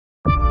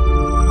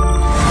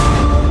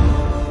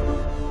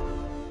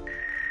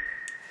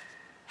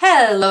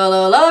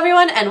Hello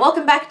everyone, and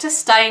welcome back to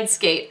Steins.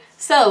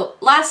 So,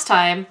 last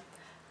time,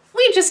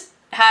 we just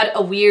had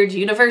a weird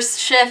universe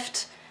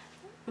shift.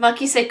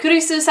 Makise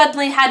Kurisu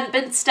suddenly hadn't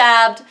been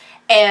stabbed,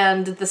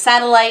 and the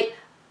satellite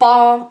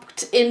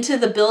bombed into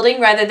the building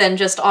rather than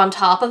just on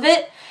top of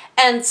it.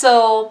 And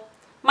so,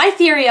 my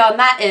theory on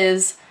that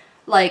is,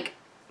 like,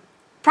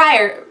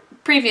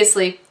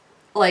 previously,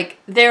 like,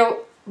 there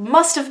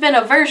must have been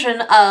a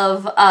version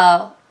of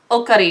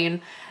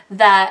Okarin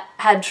that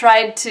had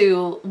tried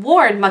to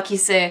warn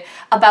Makise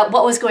about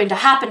what was going to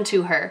happen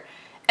to her.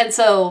 And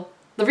so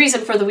the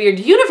reason for the weird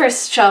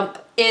universe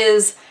jump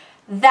is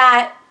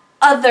that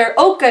other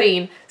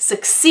Okarin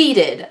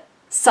succeeded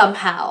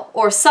somehow,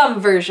 or some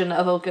version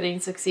of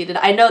Okarin succeeded.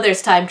 I know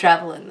there's time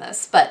travel in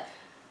this, but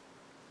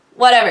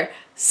whatever.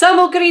 Some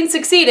Okarin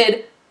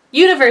succeeded,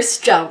 universe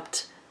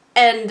jumped,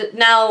 and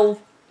now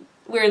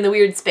we're in the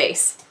weird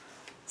space.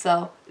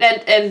 So,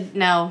 and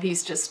now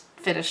he's just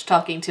finished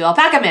talking to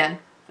Alpaca Man,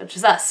 which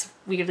is us,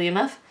 weirdly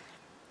enough.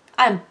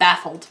 I'm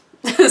baffled.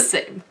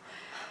 Same.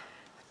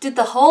 Did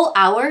the whole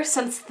hour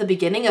since the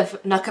beginning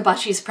of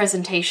Nakabashi's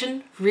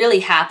presentation really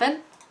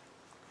happen?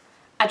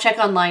 I check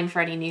online for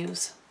any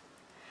news.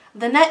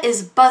 The net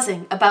is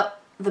buzzing about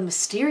the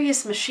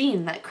mysterious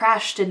machine that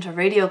crashed into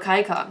Radio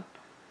Kaikon.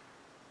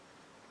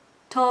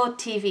 To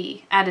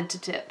TV added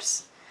to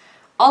tips.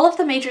 All of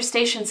the major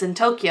stations in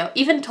Tokyo,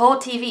 even To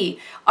TV,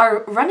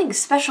 are running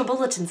special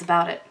bulletins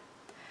about it.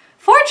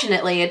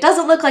 Fortunately, it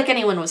doesn't look like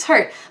anyone was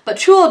hurt, but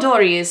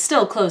Chuodori is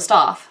still closed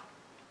off.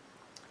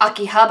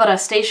 Akihabara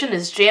Station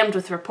is jammed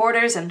with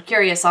reporters and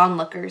curious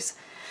onlookers.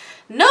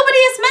 Nobody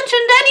has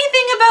mentioned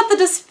anything about the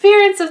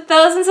disappearance of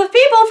thousands of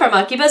people from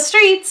Akiba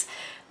streets,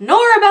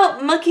 nor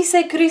about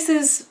Makise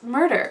Kurisu's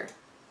murder.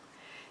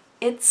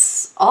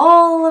 It's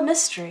all a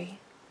mystery.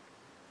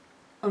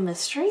 A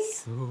mystery?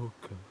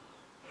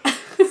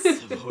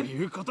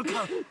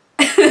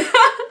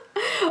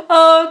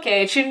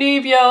 Okay,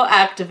 Chunibyo,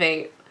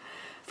 activate.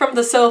 From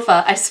the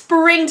sofa, I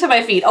spring to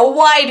my feet, a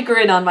wide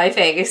grin on my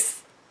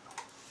face.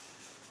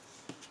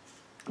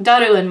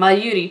 Daru and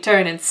Mayuri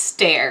turn and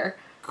stare.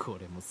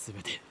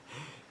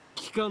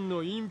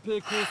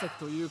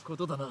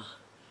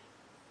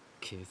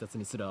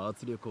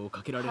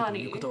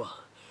 Honey.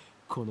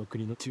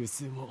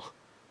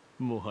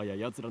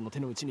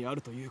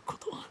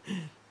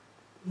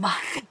 My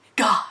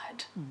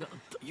God.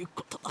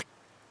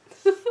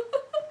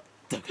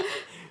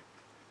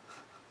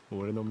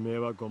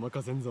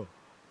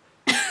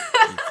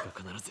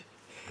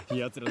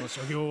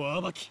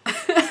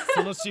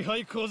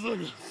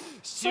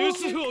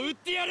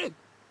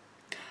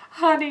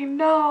 Honey,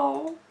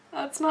 no.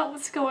 That's not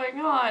what's going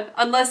on.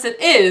 Unless it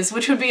is,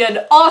 which would be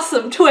an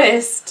awesome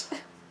twist.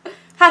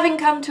 Having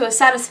come to a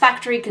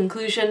satisfactory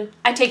conclusion,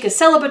 I take a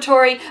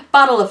celebratory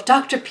bottle of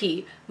Dr.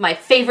 P, my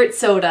favorite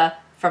soda,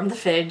 from the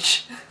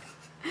fridge.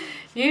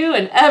 You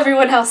and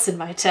everyone else in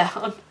my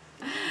town.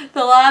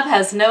 The lab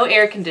has no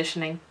air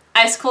conditioning.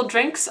 Ice-cold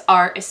drinks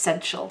are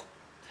essential.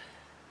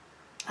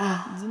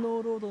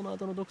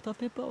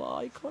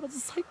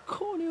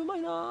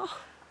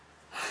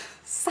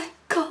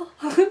 Psycho.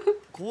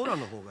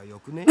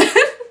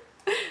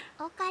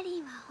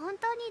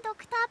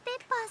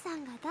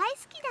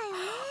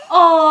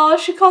 Oh,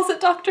 she calls it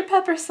Dr.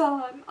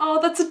 Pepper-san. Oh,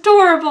 that's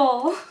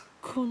adorable.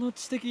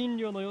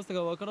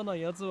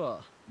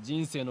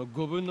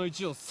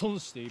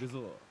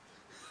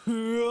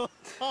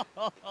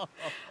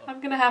 I'm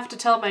gonna have to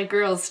tell my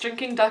girls,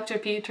 drinking Dr.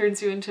 P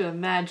turns you into a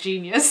mad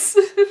genius.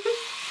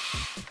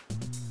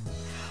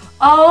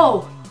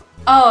 Oh,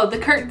 the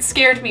curtain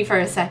scared me for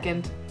a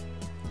second.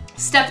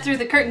 Step through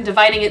the curtain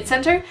dividing its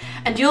center,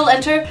 and you'll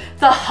enter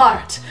the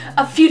heart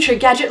of Future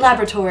Gadget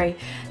Laboratory,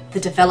 the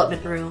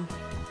development room.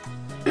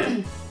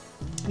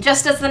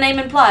 Just as the name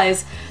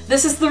implies,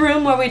 this is the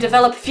room where we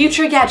develop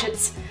future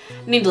gadgets.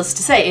 Needless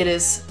to say, it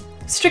is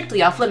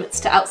strictly off limits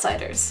to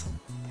outsiders.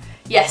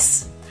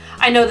 Yes,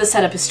 I know the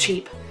setup is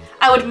cheap.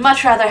 I would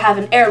much rather have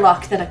an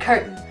airlock than a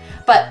curtain,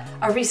 but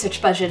our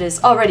research budget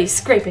is already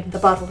scraping the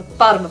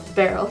bottom of the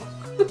barrel.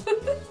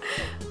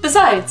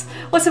 Besides,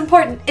 what's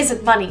important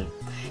isn't money,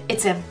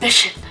 it's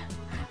ambition.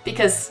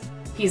 Because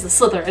he's a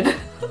Slytherin,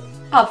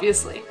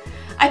 obviously.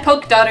 I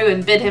poke Daru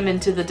and bid him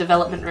into the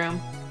development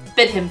room.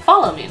 Bid him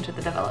follow me into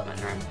the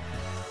development room.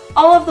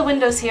 All of the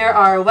windows here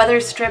are weather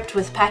stripped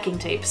with packing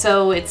tape,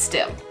 so it's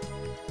dim.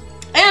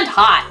 And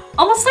hot,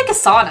 almost like a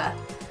sauna.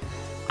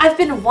 I've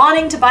been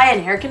wanting to buy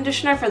an air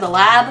conditioner for the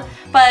lab,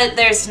 but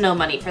there's no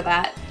money for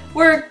that.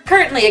 We're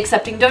currently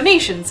accepting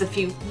donations if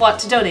you want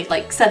to donate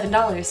like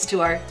 $7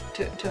 to our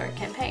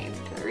campaign,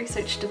 to our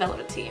research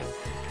development team.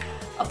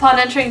 Upon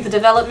entering the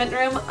development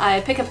room,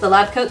 I pick up the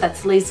lab coat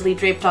that's lazily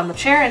draped on the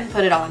chair and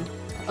put it on,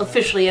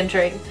 officially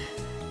entering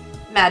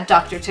Mad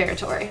Doctor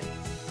territory.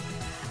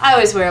 I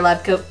always wear a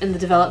lab coat in the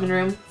development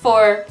room,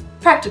 for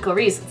practical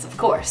reasons, of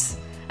course,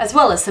 as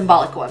well as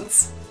symbolic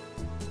ones.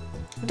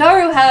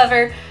 Daru,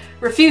 however,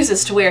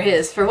 refuses to wear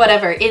his for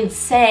whatever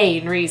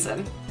insane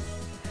reason.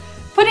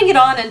 Putting it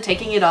on and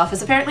taking it off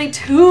is apparently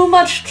too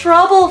much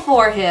trouble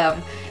for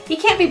him. He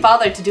can't be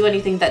bothered to do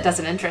anything that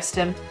doesn't interest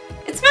him.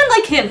 It's men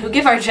like him who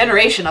give our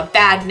generation a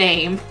bad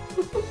name.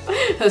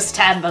 Those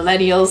tad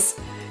millennials.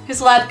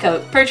 His lab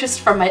coat,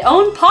 purchased from my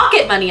own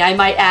pocket money, I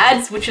might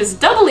add, which is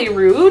doubly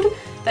rude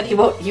that he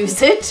won't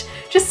use it,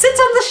 just sits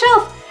on the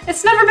shelf.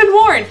 It's never been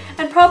worn,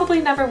 and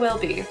probably never will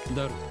be.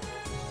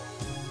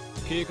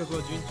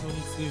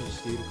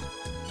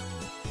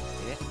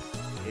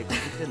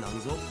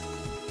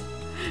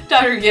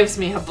 Daughter gives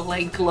me a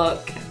blank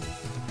look.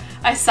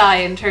 I sigh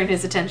and turn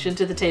his attention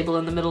to the table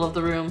in the middle of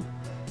the room.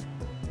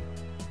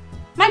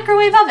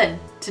 Microwave oven,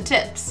 to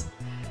tips.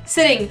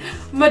 Sitting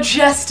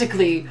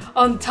majestically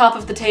on top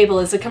of the table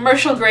is a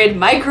commercial-grade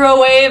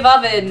microwave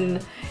oven.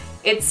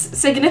 It's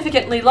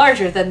significantly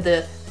larger than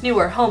the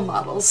newer home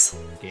models.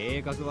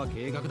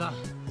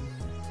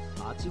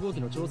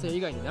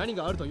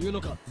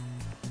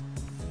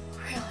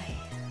 Really?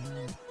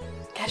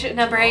 Gadget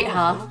number 8,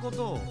 huh?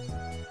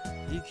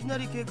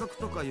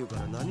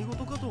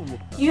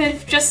 You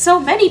have just so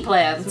many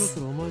plans.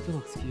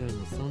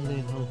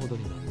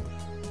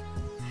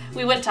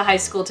 We went to high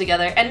school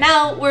together, and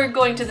now we're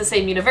going to the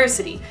same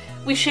university.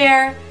 We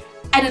share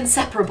an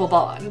inseparable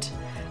bond.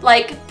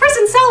 Like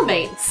prison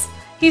cellmates.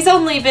 He's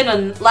only been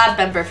a lab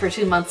member for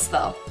 2 months,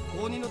 though.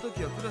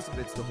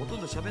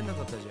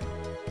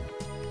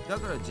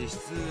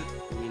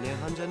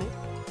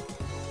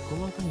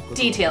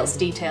 Details,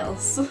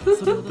 details.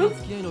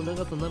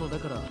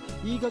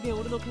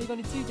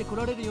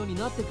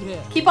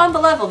 Keep on the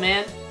level,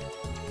 man.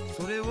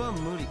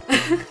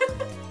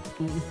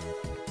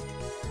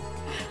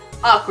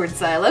 Awkward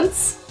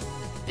silence.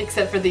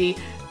 Except for the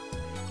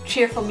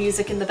cheerful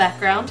music in the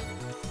background.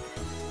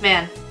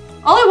 Man,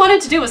 all I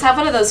wanted to do was have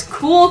one of those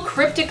cool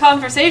cryptic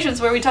conversations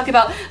where we talk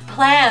about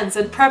plans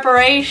and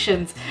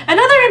preparations and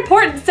other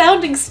important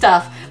sounding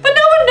stuff, but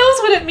no one knows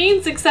what it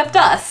means except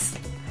us.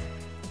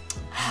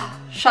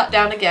 Shut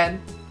down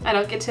again. I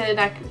don't get to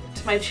enact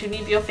my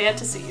Chunibyo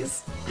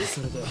fantasies.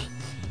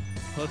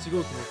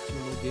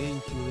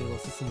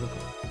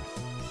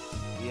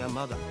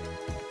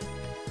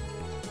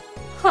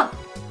 Huh.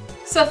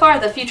 So far,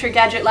 the Future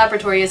Gadget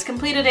Laboratory has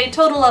completed a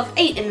total of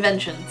 8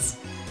 inventions.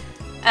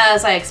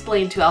 As I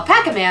explained to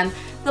Alpaca Man,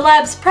 the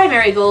lab's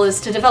primary goal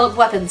is to develop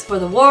weapons for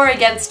the war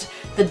against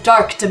the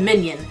Dark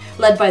Dominion,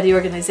 led by the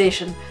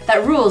organization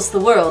that rules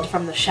the world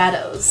from the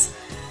shadows.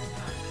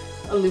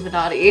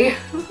 Illuminati.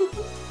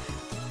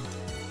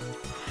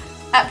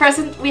 At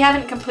present, we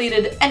haven't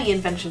completed any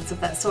inventions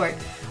of that sort.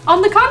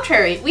 On the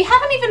contrary, we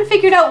haven't even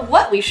figured out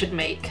what we should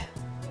make.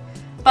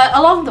 But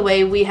along the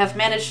way, we have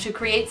managed to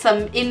create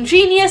some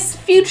ingenious,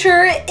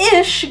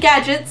 future-ish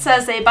gadgets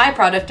as a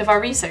byproduct of our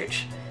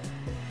research.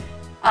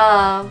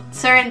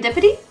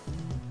 Serendipity?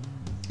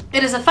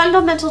 It is a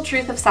fundamental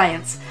truth of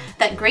science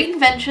that great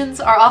inventions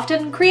are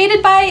often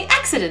created by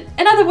accident.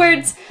 In other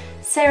words,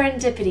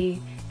 serendipity.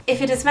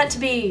 If it is meant to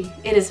be,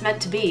 it is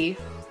meant to be.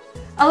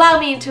 Allow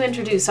me to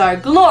introduce our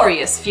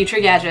glorious future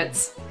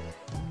gadgets.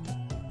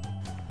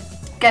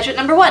 Gadget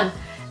number 1,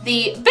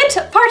 the Bit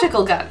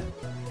Particle Gun.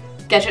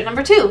 Gadget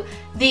number 2,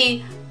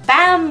 the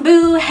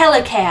Bamboo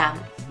Helicam.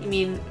 You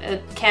mean a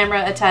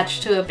camera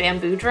attached to a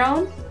bamboo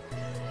drone?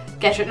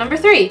 Gadget number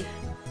 3,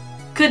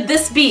 could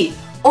this be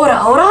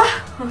Ora Ora?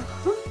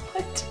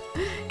 What?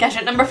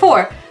 Gadget number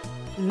 4,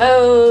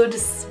 Mode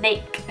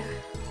Snake.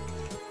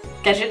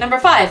 Gadget number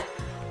 5,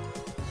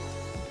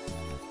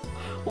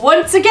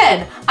 once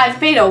again, I've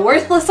made a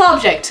worthless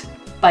object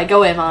by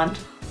Goemon.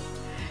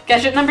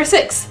 Gadget number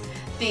 6,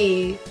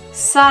 the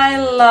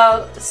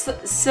Siloom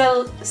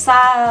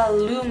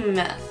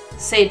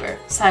Saber.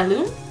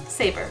 Siloom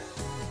Saber.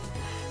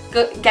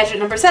 Gadget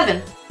number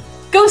 7,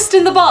 Ghost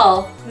in the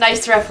Ball.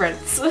 Nice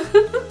reference.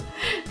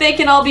 They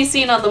can all be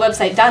seen on the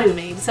website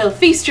Darume, so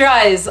feast your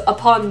eyes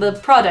upon the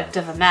product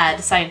of a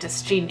mad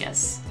scientist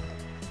genius.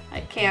 I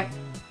can't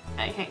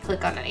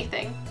click on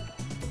anything.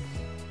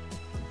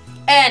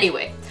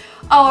 Anyway,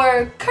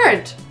 our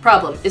current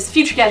problem is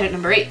future gadget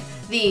number 8,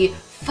 the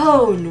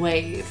Phone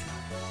Wave.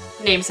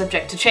 Name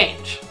subject to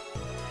change.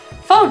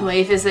 Phone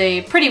Wave is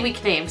a pretty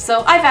weak name,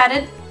 so I've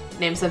added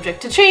name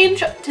subject to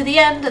change to the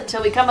end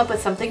until we come up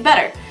with something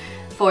better.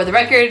 For the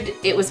record,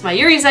 it was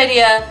Mayuri's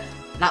idea,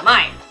 not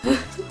mine.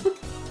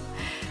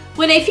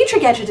 When a future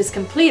gadget is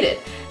completed,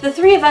 the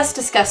 3 of us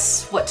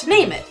discuss what to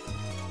name it.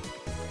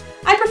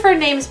 I prefer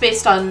names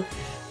based on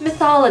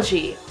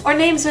mythology, or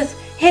names with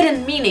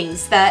hidden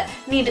meanings that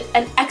need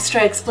an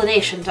extra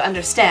explanation to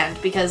understand,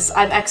 because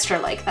I'm extra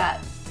like that.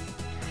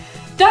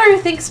 Daru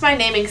thinks my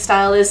naming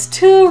style is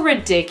too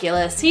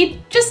ridiculous. He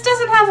just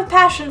doesn't have a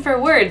passion for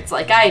words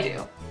like I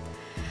do.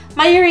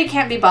 Mayuri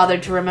can't be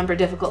bothered to remember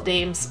difficult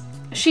names.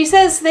 She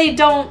says they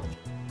don't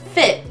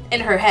fit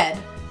in her head.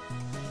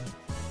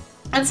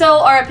 And so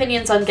our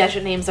opinions on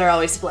gadget names are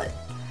always split.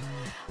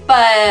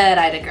 But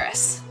I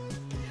digress.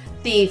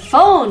 The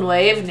Phone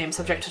Wave, name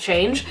subject to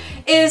change,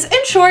 is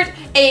in short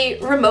a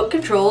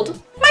remote-controlled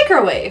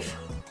microwave.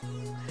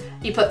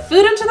 You put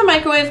food into the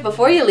microwave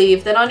before you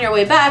leave, then on your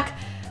way back,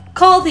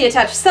 call the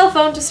attached cell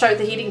phone to start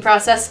the heating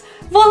process.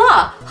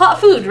 Voila! Hot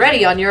food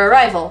ready on your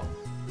arrival.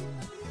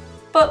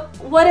 But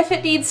what if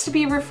it needs to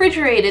be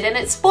refrigerated and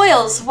it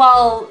spoils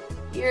while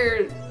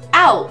you're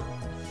out?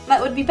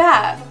 That would be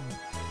bad.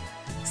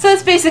 So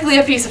it's basically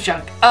a piece of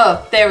junk.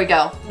 Oh, there we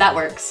go. That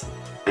works.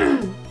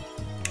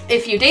 A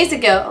few days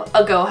ago,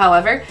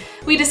 however,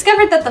 we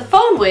discovered that the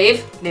phone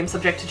wave, name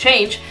subject to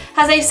change,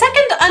 has a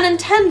second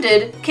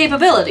unintended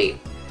capability.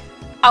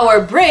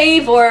 Our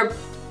brave, or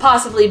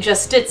possibly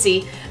just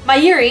ditzy,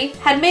 Mayuri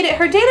had made it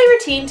her daily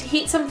routine to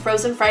heat some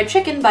frozen fried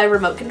chicken by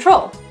remote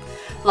control.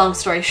 Long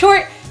story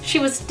short, she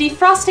was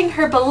defrosting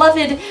her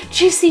beloved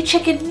juicy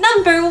chicken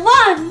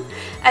 #1,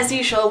 as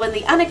usual when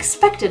the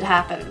unexpected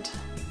happened.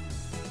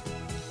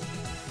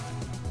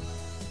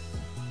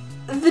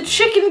 The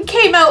chicken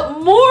came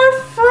out more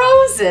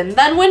frozen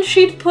than when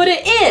she'd put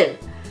it in.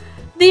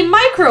 The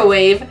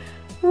microwave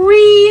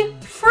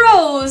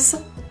re-froze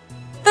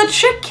the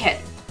chicken.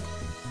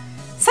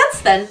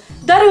 Since then,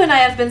 Daru and I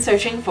have been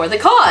searching for the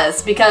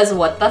cause, because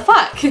what the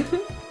fuck?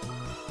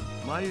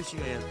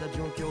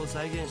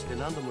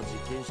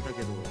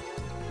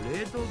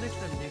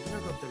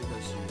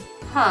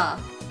 Huh.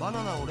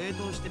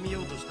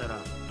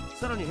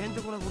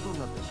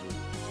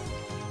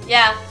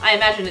 Yeah, I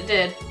imagine it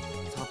did.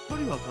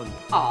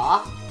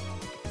 Aww.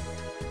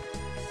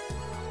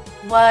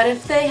 What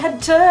if they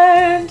had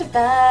turned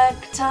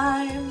back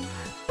time?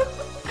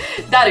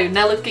 Daru,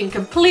 now looking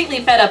completely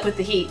fed up with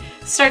the heat,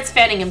 starts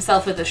fanning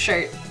himself with his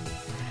shirt.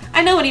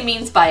 I know what he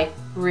means by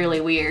really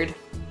weird.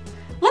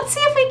 Let's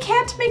see if we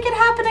can't make it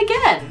happen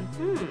again.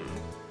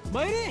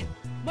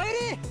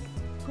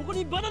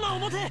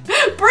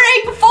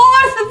 Bring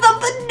forth the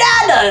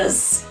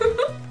bananas!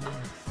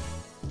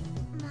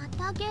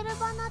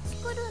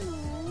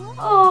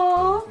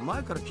 Aww.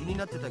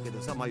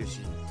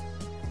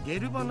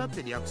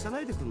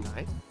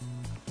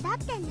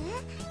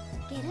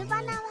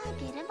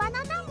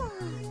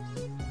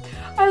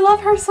 I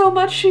love her so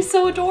much, she's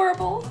so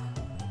adorable.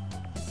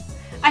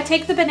 I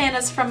take the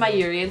bananas from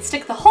Mayuri and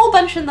stick the whole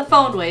bunch in the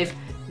phone wave,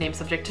 name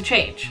subject to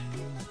change.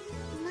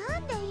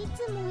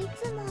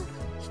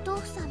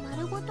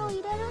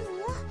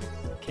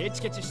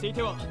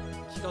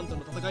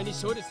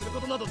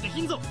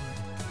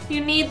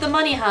 You need the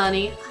money,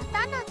 honey.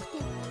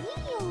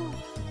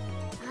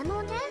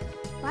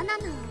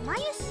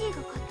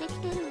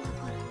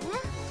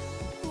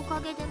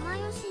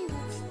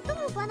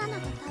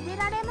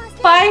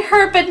 Buy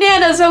her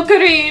bananas,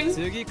 Ocarine!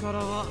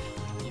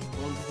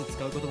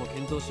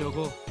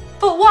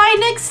 But why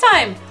next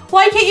time?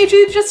 Why can't you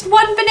do just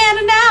one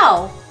banana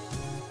now?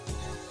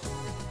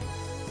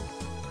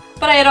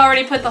 But I had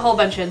already put the whole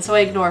bunch in, so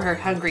I ignore her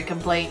hungry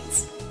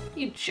complaints.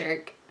 You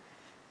jerk.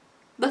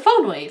 The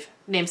phone wave,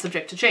 name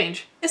subject to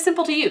change, is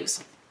simple to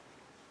use.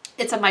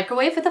 It's a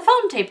microwave with a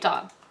phone taped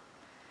on.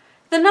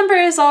 The number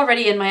is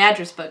already in my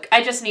address book.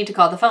 I just need to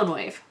call the phone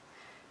wave.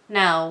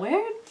 Now,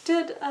 where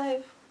did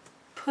I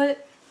put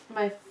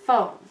my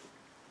phone?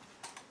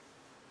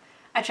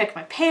 I check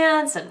my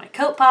pants and my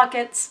coat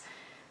pockets.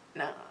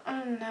 No,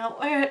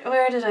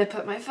 where did I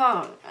put my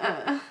phone?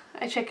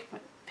 I check my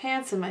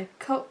pants and my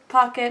coat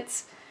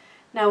pockets.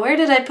 Now, where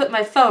did I put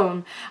my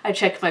phone? I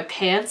check my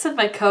pants and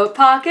my coat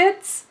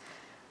pockets.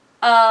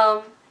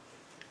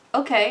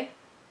 Okay.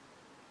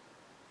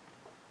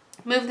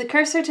 Move the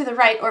cursor to the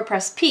right or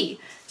press P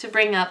to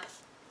bring up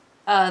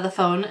the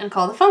phone and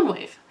call the phone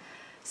wave.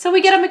 So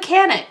we get a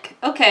mechanic.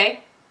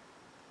 Okay.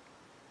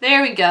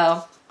 There we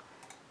go.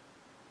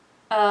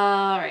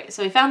 Alright,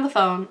 so we found the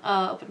phone.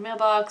 Open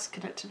mailbox,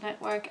 connect to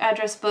network,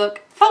 address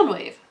book, phone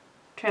wave,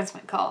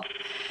 transmit call.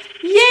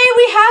 Yay,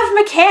 we have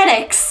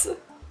mechanics!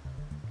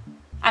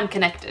 I'm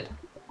connected.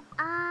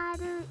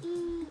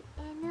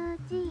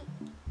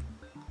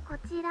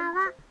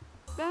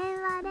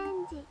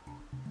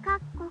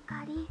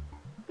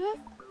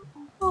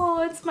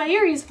 Oh, it's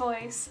Mayuri's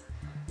voice.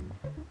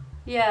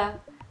 Yeah,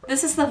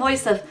 this is the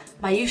voice of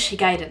Mayushi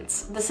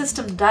Guidance, the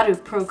system Daru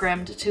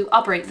programmed to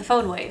operate the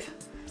phone wave.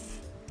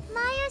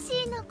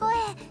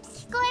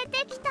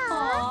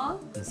 Aww.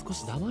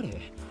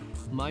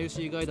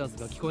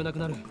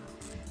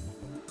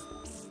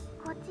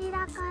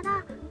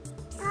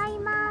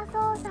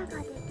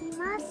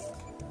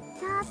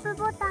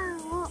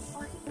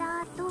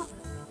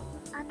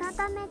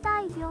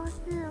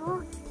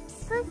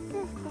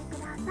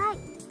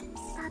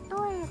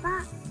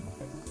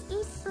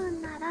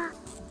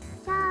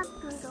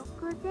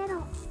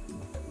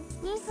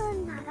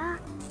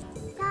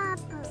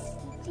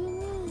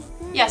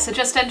 Yeah, so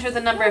just enter the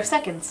number of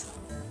seconds.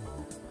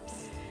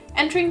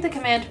 Entering the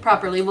command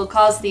properly will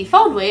cause the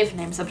phone wave,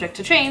 name subject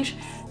to change,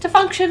 to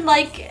function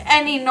like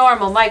any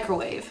normal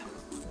microwave.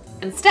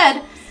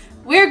 Instead,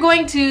 we're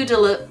going to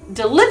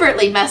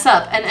deliberately mess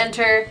up and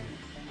enter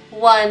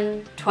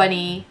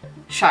 1:20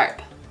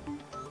 sharp.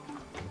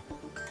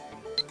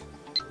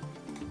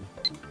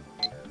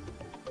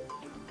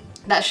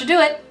 That should do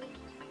it.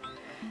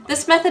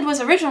 This method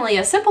was originally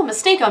a simple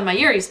mistake on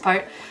Mayuri's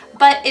part,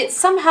 but it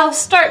somehow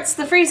starts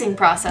the freezing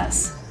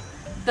process.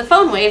 The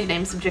phone wave,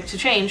 name subject to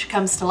change,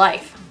 comes to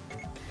life.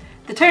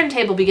 The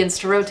turntable begins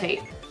to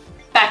rotate.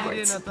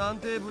 Backwards.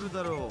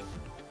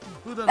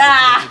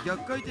 Ah!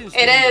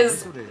 It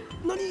is!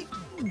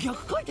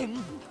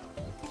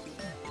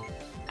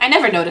 I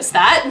never noticed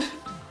that.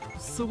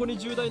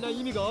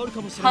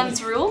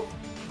 Hun's rule?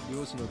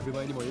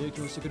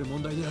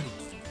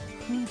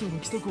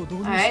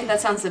 Alright, that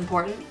sounds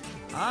important.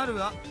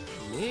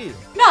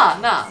 No,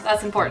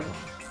 that's important.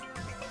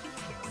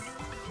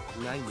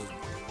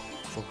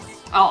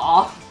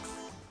 Aww.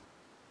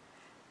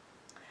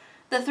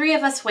 The three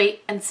of us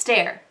wait and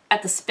stare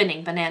at the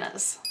spinning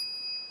bananas.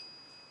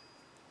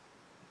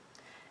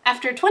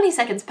 After 20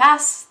 seconds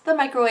pass, the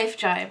microwave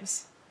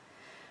chimes.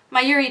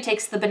 Mayuri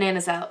takes the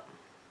bananas out.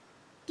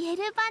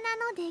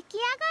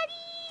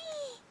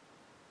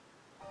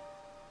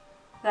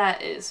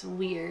 That is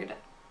weird.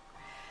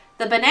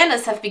 The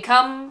bananas have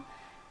become...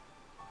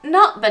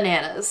 not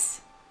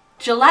bananas.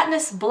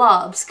 Gelatinous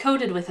blobs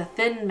coated with a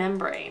thin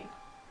membrane.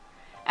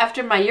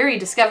 After Mayuri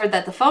discovered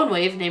that the phone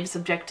wave, named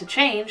subject to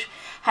change,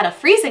 had a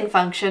freezing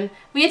function,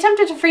 we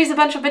attempted to freeze a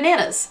bunch of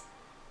bananas.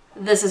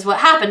 This is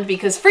what happened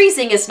because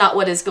freezing is not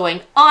what is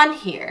going on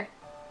here.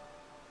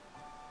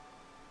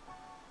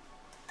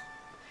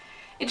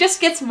 It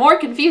just gets more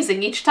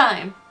confusing each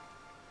time.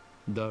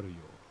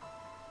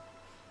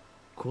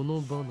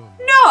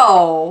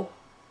 No!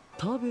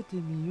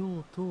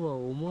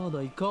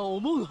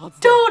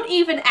 Don't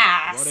even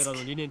ask!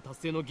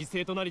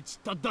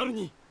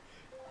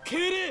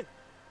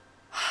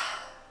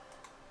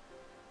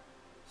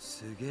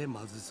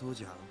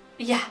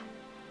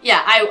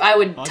 Yeah, I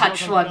would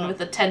touch one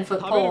with a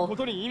 10-foot pole.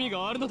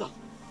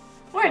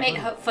 Or an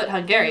 8-foot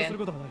Hungarian.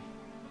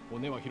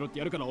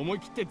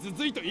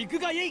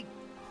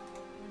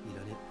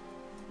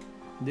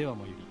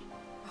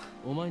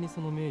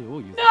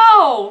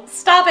 No!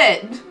 Stop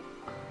it!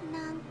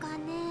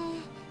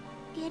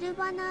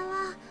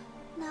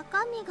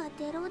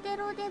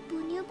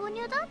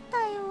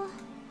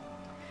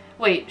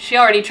 Wait, she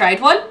already tried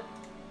one?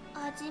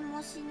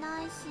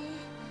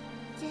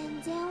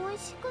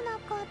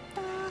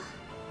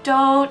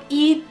 Don't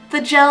eat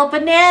the gel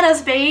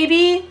bananas,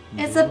 baby!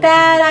 It's a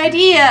bad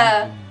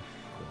idea!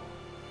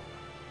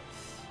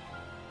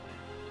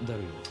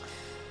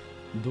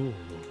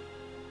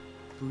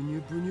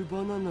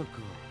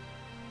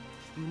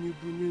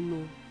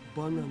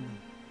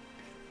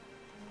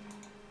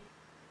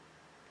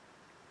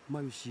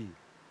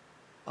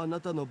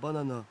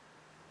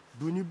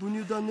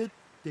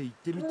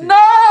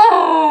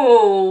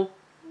 No!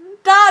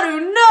 Daru,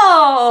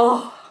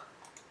 no!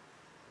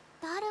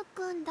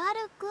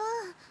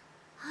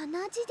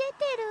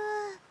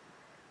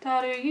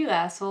 Daru, you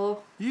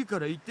asshole.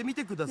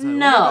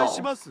 No.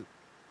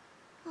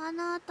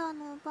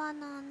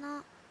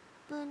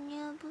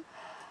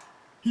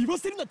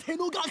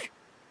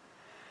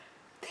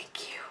 Thank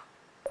you.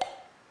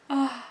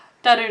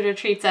 Daru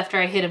retreats after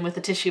I hit him with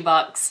a tissue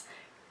box.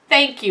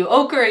 Thank you,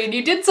 Okabe,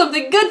 you did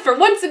something good for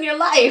once in your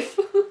life!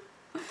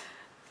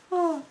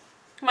 Oh.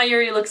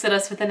 Mayuri looks at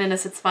us with an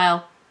innocent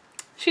smile.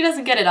 She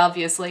doesn't get it,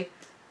 obviously.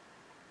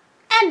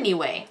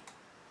 Anyway.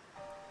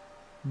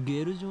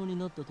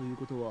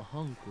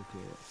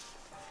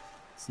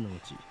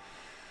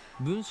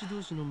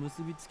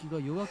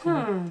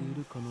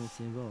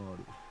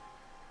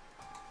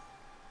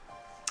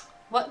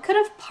 What could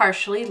have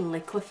partially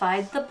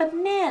liquefied the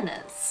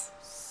bananas?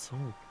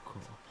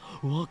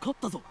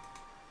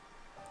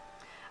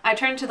 I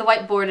turn to the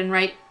whiteboard and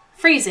write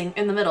freezing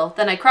in the middle.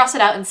 Then I cross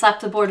it out and slap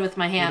the board with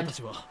my hand.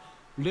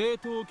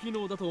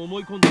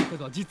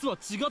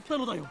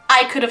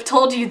 I could have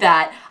told you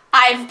that.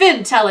 I've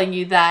been telling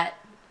you that.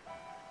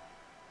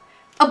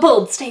 A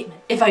bold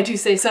statement, if I do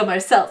say so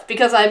myself,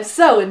 because I'm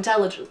so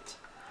intelligent.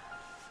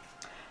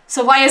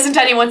 So why isn't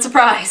anyone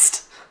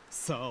surprised?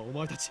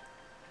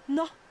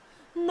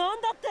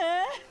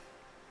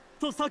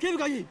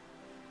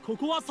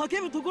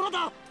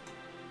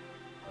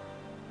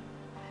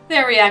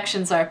 Their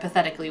reactions are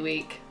pathetically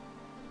weak.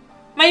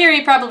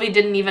 Mayuri probably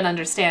didn't even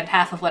understand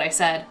half of what I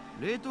said.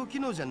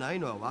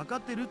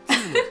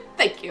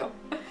 Thank you.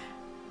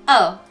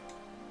 Oh.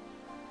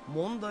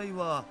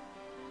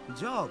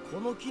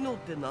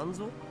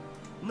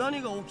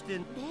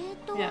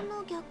 Yeah.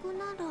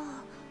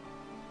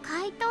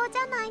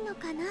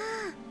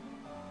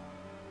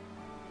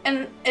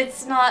 And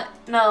it's not,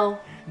 no.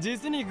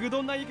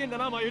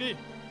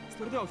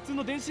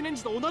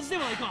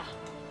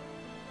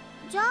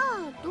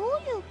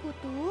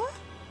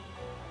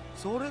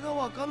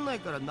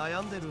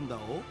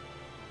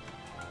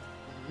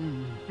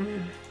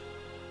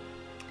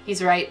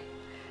 He's right.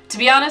 To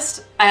be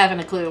honest, I haven't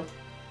a clue.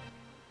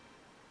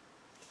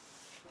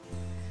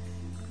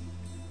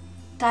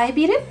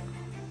 Diabetes?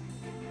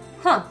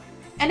 Huh.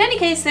 In any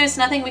case, there's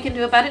nothing we can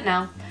do about it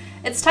now.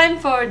 It's time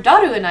for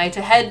Daru and I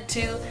to head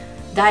to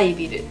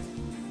Daibiru.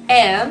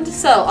 And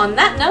so, on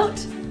that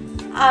note,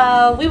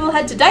 we will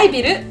head to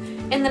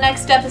Daibiru in the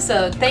next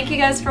episode. Thank you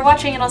guys for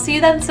watching, and I'll see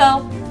you then,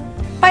 so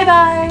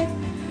bye-bye!